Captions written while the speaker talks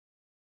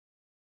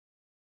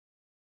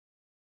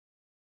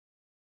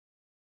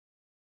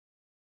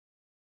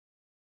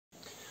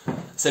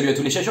Salut à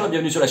tous les chercheurs et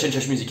bienvenue sur la chaîne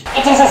Cherche Musique.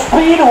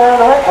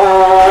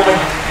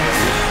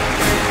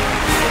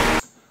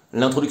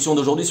 L'introduction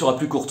d'aujourd'hui sera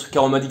plus courte,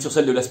 car on m'a dit que sur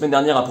celle de la semaine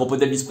dernière à propos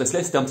d'Elvis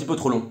Presley, c'était un petit peu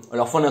trop long.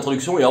 Alors fin de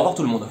l'introduction et au revoir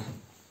tout le monde.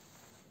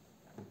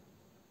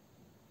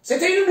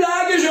 C'était une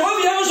blague, je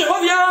reviens.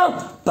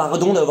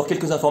 Pardon d'avoir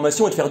quelques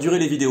informations et de faire durer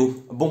les vidéos.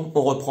 Bon,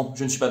 on reprend,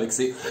 je ne suis pas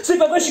vexé. C'est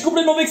pas vrai, je suis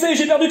complètement vexé et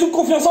j'ai perdu toute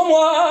confiance en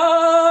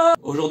moi.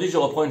 Aujourd'hui, je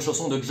reprends une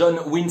chanson de John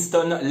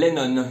Winston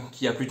Lennon,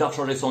 qui a plus tard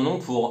changé son nom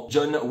pour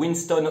John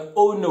Winston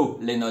Ono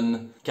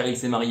Lennon, car il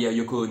s'est marié à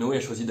Yoko Ono et a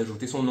choisi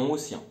d'ajouter son nom au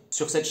sien.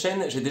 Sur cette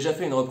chaîne, j'ai déjà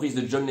fait une reprise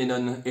de John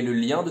Lennon, et le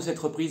lien de cette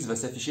reprise va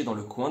s'afficher dans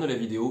le coin de la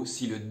vidéo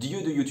si le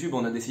dieu de YouTube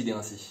en a décidé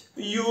ainsi.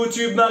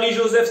 YouTube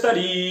Marie-Joseph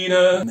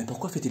Staline. Mais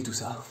pourquoi fait-il tout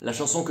ça? La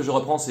chanson que je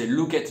reprends, c'est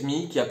Look at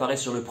Me, qui apparaît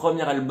sur le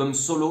premier album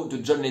solo de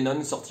John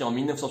Lennon sorti en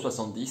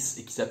 1970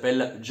 et qui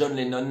s'appelle John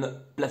Lennon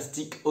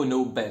Plastic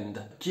Ono Band,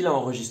 qu'il a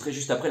enregistré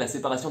juste après la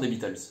séparation des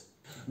Beatles,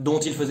 dont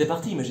il faisait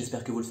partie, mais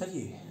j'espère que vous le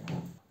saviez.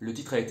 Le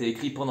titre a été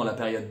écrit pendant la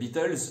période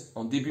Beatles,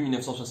 en début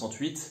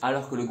 1968,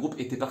 alors que le groupe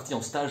était parti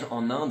en stage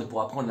en Inde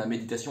pour apprendre la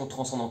méditation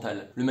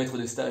transcendantale. Le maître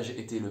de stage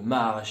était le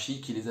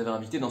Maharishi qui les avait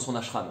invités dans son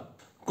ashram.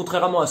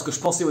 Contrairement à ce que je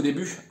pensais au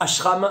début,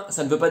 ashram,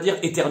 ça ne veut pas dire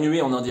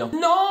éternuer en indien.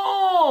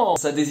 Non!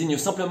 Ça désigne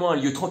simplement un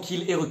lieu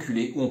tranquille et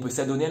reculé où on peut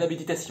s'adonner à la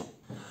méditation.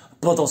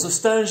 Pendant ce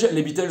stage,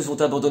 les Beatles ont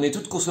abandonné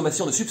toute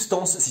consommation de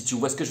substances, si tu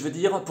vois ce que je veux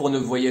dire, pour ne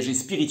voyager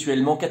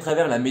spirituellement qu'à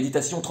travers la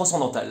méditation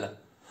transcendantale.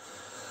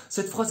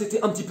 Cette phrase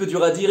était un petit peu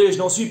dure à dire et je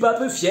n'en suis pas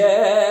peu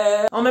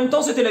fier. En même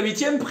temps, c'était la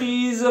 8e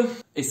prise.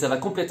 Et ça va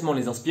complètement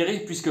les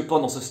inspirer, puisque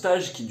pendant ce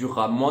stage, qui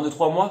durera moins de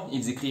 3 mois,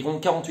 ils écriront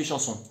 48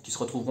 chansons, qui se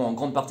retrouveront en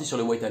grande partie sur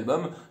le White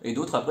Album, et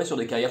d'autres après sur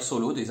des carrières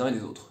solo des uns et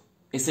des autres.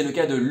 Et c'est le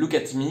cas de Look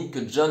at Me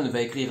que John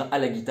va écrire à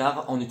la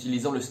guitare en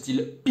utilisant le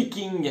style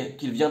picking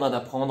qu'il viendra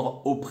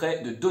d'apprendre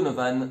auprès de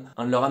Donovan,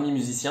 un de leurs amis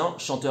musiciens,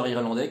 chanteur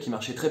irlandais qui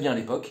marchait très bien à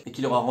l'époque et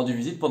qui leur a rendu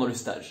visite pendant le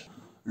stage.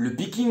 Le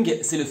picking,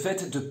 c'est le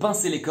fait de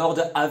pincer les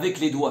cordes avec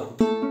les doigts.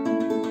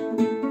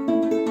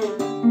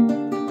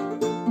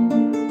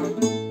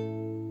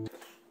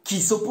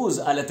 Qui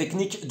s'oppose à la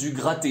technique du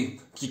gratter,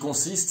 qui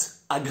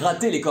consiste à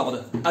gratter les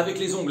cordes avec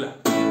les ongles.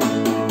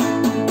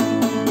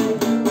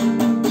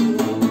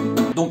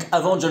 Donc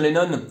avant John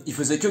Lennon, il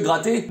faisait que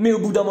gratter, mais au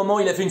bout d'un moment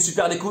il a fait une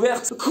super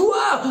découverte.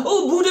 Quoi?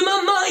 Au bout de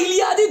ma main, il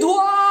y a des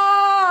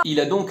doigts! Il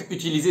a donc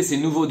utilisé ses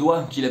nouveaux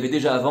doigts qu'il avait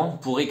déjà avant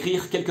pour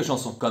écrire quelques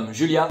chansons, comme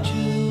Julia,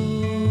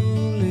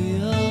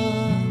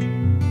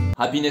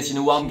 Happiness in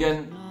a Warm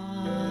Gun,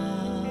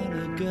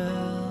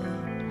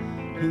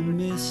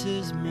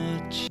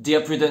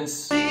 Dear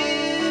Prudence,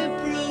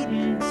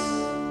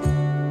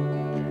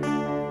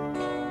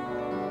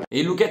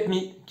 et Look at Me,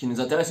 qui nous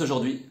intéresse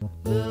aujourd'hui.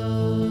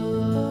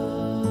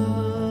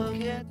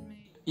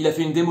 Il a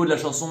fait une démo de la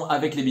chanson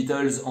avec les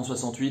Beatles en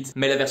 68,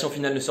 mais la version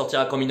finale ne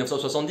sortira qu'en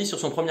 1970 sur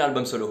son premier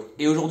album solo.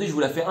 Et aujourd'hui je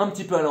vous la fais un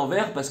petit peu à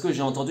l'envers parce que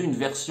j'ai entendu une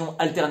version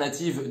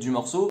alternative du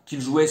morceau qu'il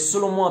jouait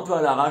selon moi un peu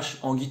à l'arrache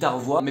en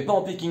guitare-voix, mais pas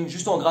en picking,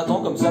 juste en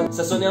grattant comme ça.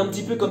 Ça sonnait un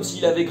petit peu comme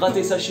s'il avait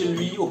gratté ça chez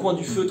lui au coin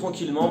du feu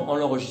tranquillement en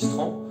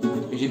l'enregistrant.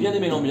 Et j'ai bien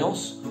aimé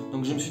l'ambiance,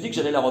 donc je me suis dit que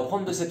j'allais la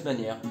reprendre de cette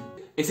manière.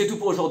 Et c'est tout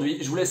pour aujourd'hui,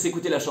 je vous laisse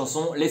écouter la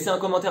chanson, laissez un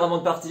commentaire avant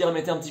de partir,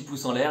 mettez un petit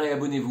pouce en l'air et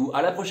abonnez-vous.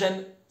 À la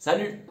prochaine,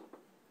 salut!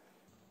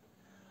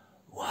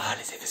 Waouh,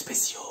 les effets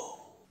spéciaux!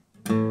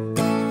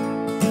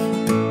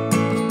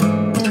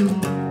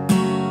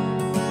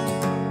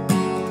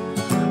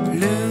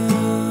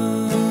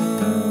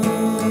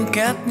 Look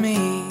at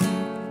me.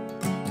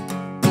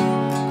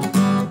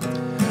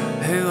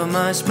 Who am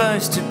I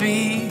supposed to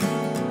be?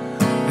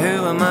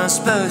 Who am I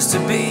supposed to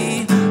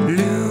be?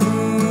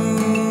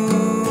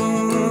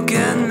 Look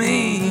at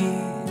me.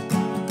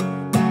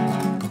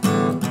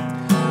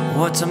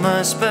 What am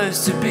I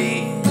supposed to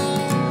be?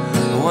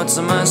 What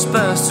am I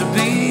supposed to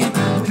be?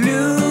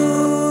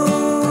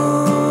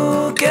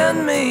 Look at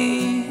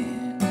me.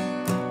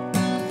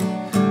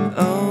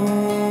 Oh,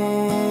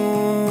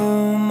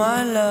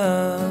 my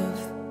love.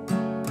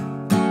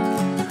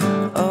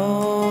 Oh,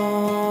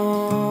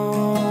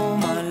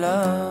 my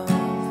love.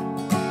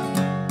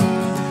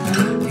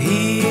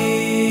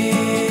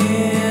 Here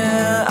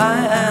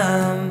I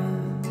am.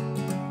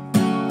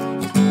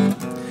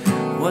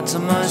 What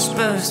am I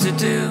supposed to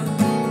do?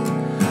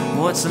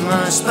 What am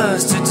I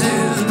supposed to do?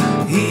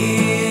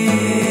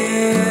 Here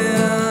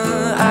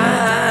I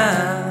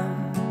am.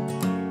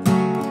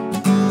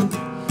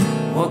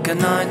 What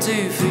can I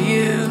do for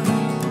you?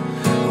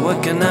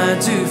 What can I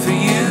do for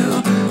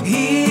you?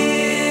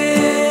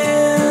 Here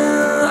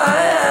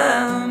I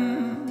am.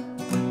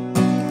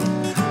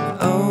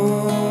 Oh,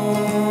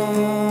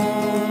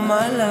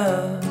 my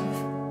love.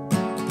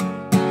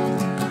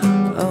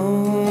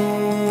 Oh,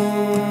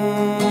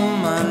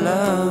 my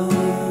love.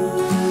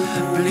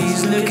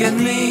 Please look at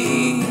me.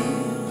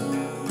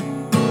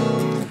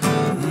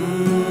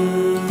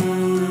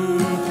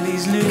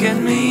 Please look at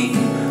me,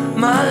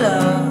 my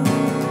love.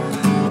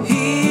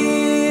 Here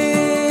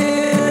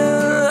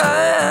I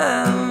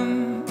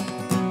am.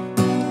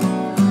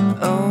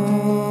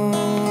 Oh,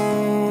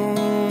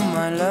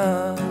 my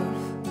love.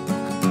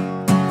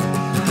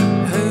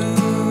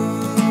 Who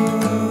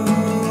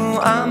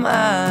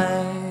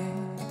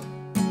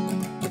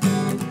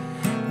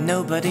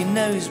Nobody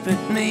knows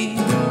but me.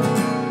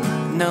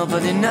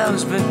 Nobody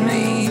knows but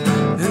me.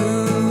 Who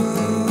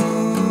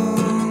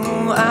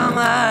am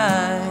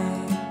I?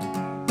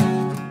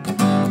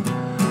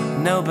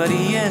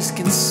 Nobody else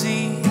can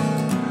see.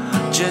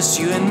 Just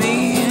you and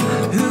me.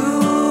 Who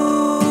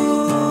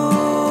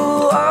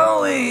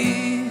are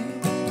we?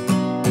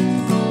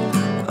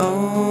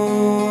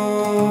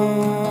 Oh,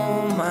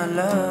 my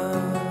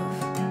love.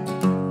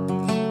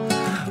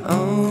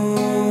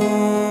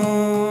 Oh,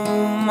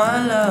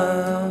 my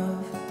love.